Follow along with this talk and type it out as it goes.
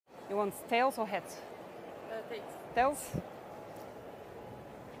You want tails or heads? Tails. Tails?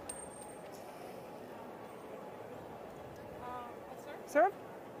 Serve?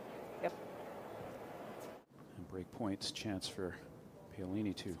 Yep. And break points, chance for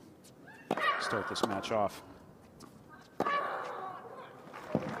Paolini to start this match off. And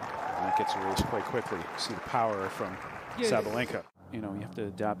that gets erased quite quickly. See the power from Sabalenka. You know, you have to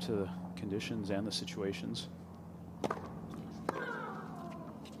adapt to the conditions and the situations.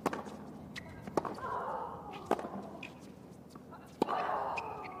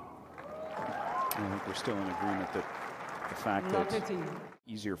 I think we're still in agreement that the fact that it's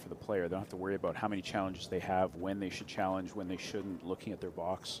easier for the player. They don't have to worry about how many challenges they have, when they should challenge, when they shouldn't, looking at their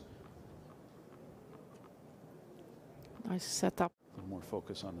box. Nice setup. A little more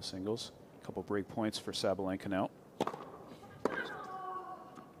focus on the singles. A couple break points for Sabalenka now.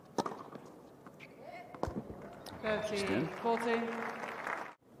 30, 40.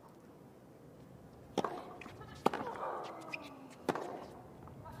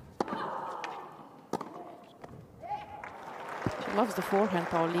 She loves the forehand,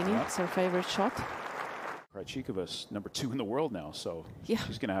 Paolini. It's her favorite shot. Krejcikova's #2 in the world now, so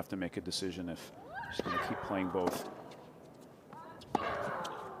she's going to have to make a decision if she's going to keep playing both.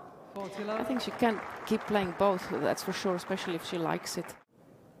 I think she can keep playing both, that's for sure, especially if she likes it.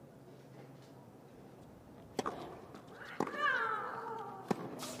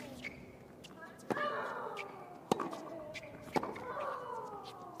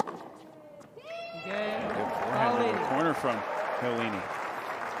 Good forehand in the corner from Paolini.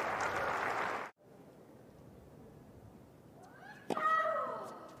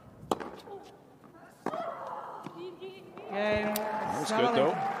 That was good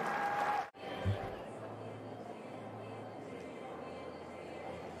though.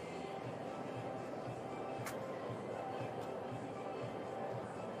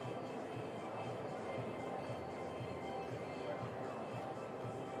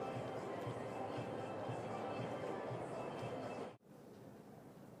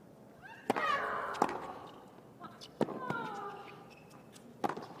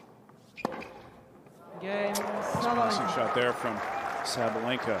 Passing shot there from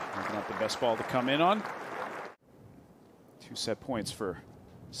Sabalenka. Looking at the best ball to come in on. 2 set points for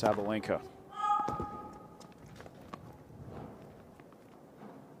Sabalenka.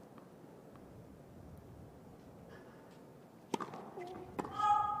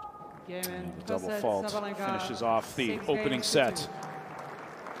 And the double fault finishes off the opening set.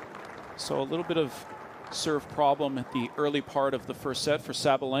 So a little bit of serve problem at the early part of the first set for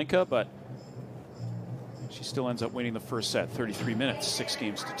Sabalenka, but she still ends up winning the first set, 33 minutes,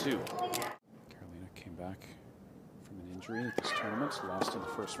 6-2. Carolina came back from an injury at this tournament, lost in the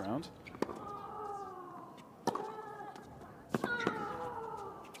first round.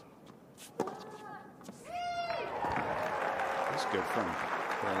 That's good from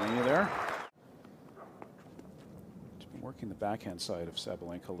Paolini there. She's been working the backhand side of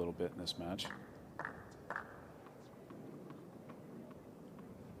Sabalenka a little bit in this match.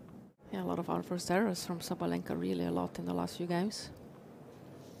 Yeah, a lot of adverse errors from Sabalenka, really a lot in the last few games.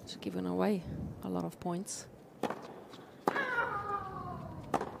 She's given away a lot of points.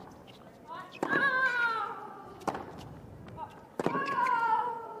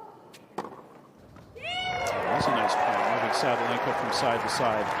 That's a nice point, moving Sabalenka from side to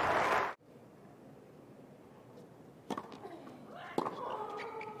side.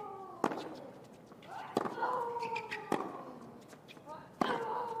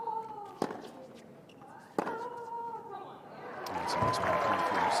 That's a nice backhand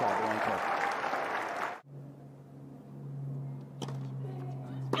from Sabalenka.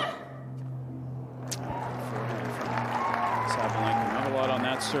 Sabalenka, not a lot on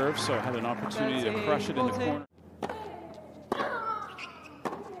that serve, so had an opportunity to crush it in the corner.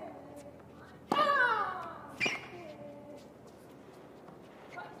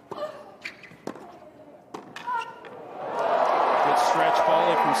 Good stretch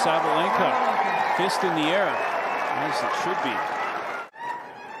volley from Sabalenka. Fist in the air, as it should be.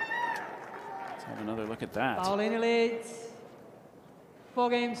 Let's have another look at that. Paolini leads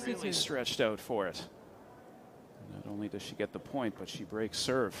 4-2. Really stretched out for it. Not only does she get the point, but she breaks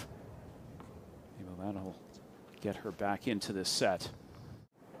serve. Maybe that'll get her back into this set.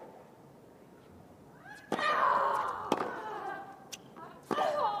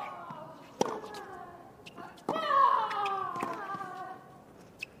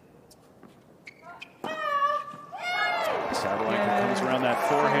 Sabalenka comes around that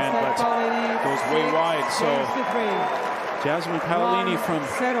forehand, but goes way wide. So Jasmine Paolini from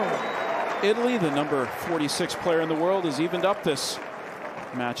Italy, the number 46 player in the world, has evened up this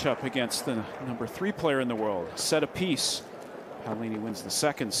matchup against the number 3 player in the world. Set apiece. Paolini wins the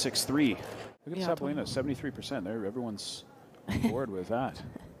second, 6-3. Look at Sabalenka, 73%. There, everyone's on board with that.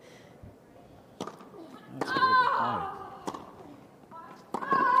 That's a little bit high.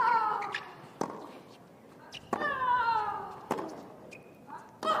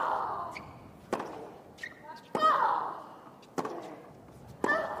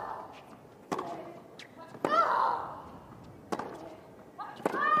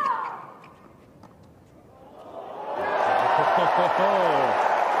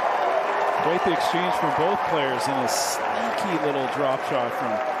 Quite the exchange from both players and a sneaky little drop shot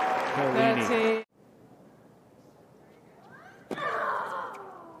from Paolini.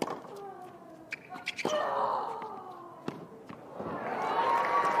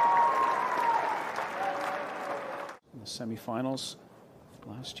 In the semifinals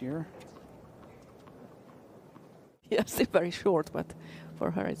last year. Yeah, still very short, but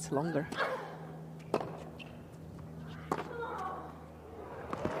for her it's longer.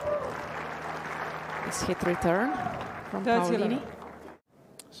 This hit return from Paolini.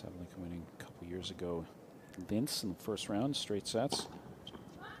 Sabalenka winning a couple years ago. Vince in the first round, straight sets.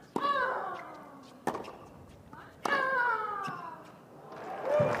 That's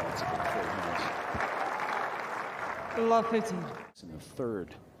a good third. Love 15. It's in the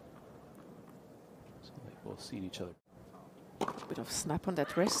third. So they both seen each other. Bit of snap on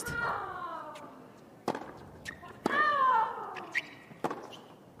that wrist.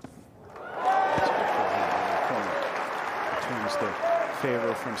 Turns the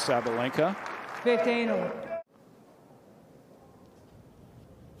favor from Sabalenka. 15. Oohs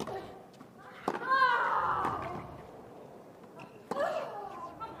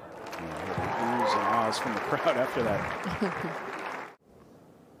and ahs from the crowd after that.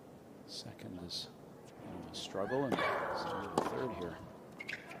 Second is a struggle, and start of the third here.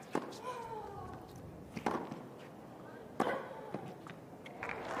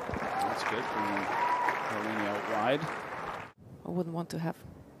 That's good, bringing Paolini out wide. I wouldn't want to have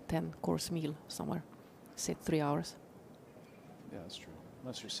 10-course meal somewhere. Sit 3 hours. Yeah, that's true.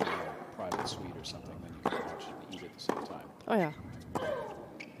 Unless you're sitting in a private suite or something, then you can watch and eat at the same time. Oh yeah.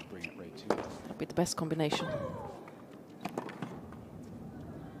 Bring it right to you. That'd be the best combination.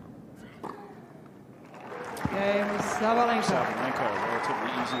 Game Sabalenka. Sabalenka, a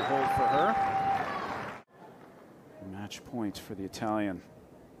relatively easy hold for her. Match point for the Italian.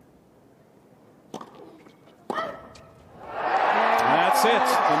 That's it.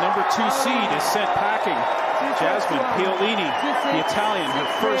 The number 2 seed is sent packing. Jasmine Paolini, the Italian, her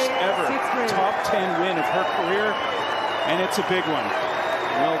first ever top 10 win of her career, and it's a big one.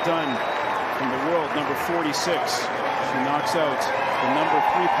 Well done from the world number 46. She knocks out the number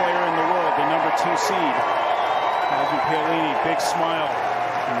 3 player in the world, the number 2 seed. Jasmine Paolini, big smile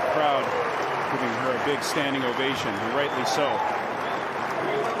from the crowd, giving her a big standing ovation, and rightly so.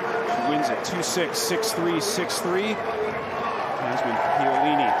 She wins it 2-6, 6-3, 6-3. Jasmine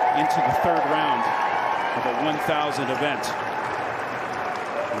Paolini into the third round of a 1,000 event.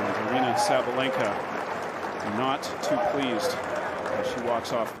 And Aryna Sabalenka not too pleased as she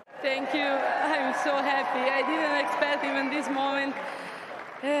walks off. Thank you. I'm so happy. I didn't expect even this moment.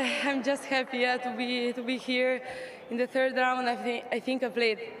 I'm just happy to be here in the third round. I think I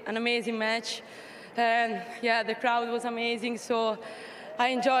played an amazing match, and yeah, the crowd was amazing. So I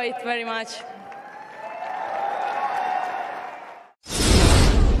enjoyed it very much.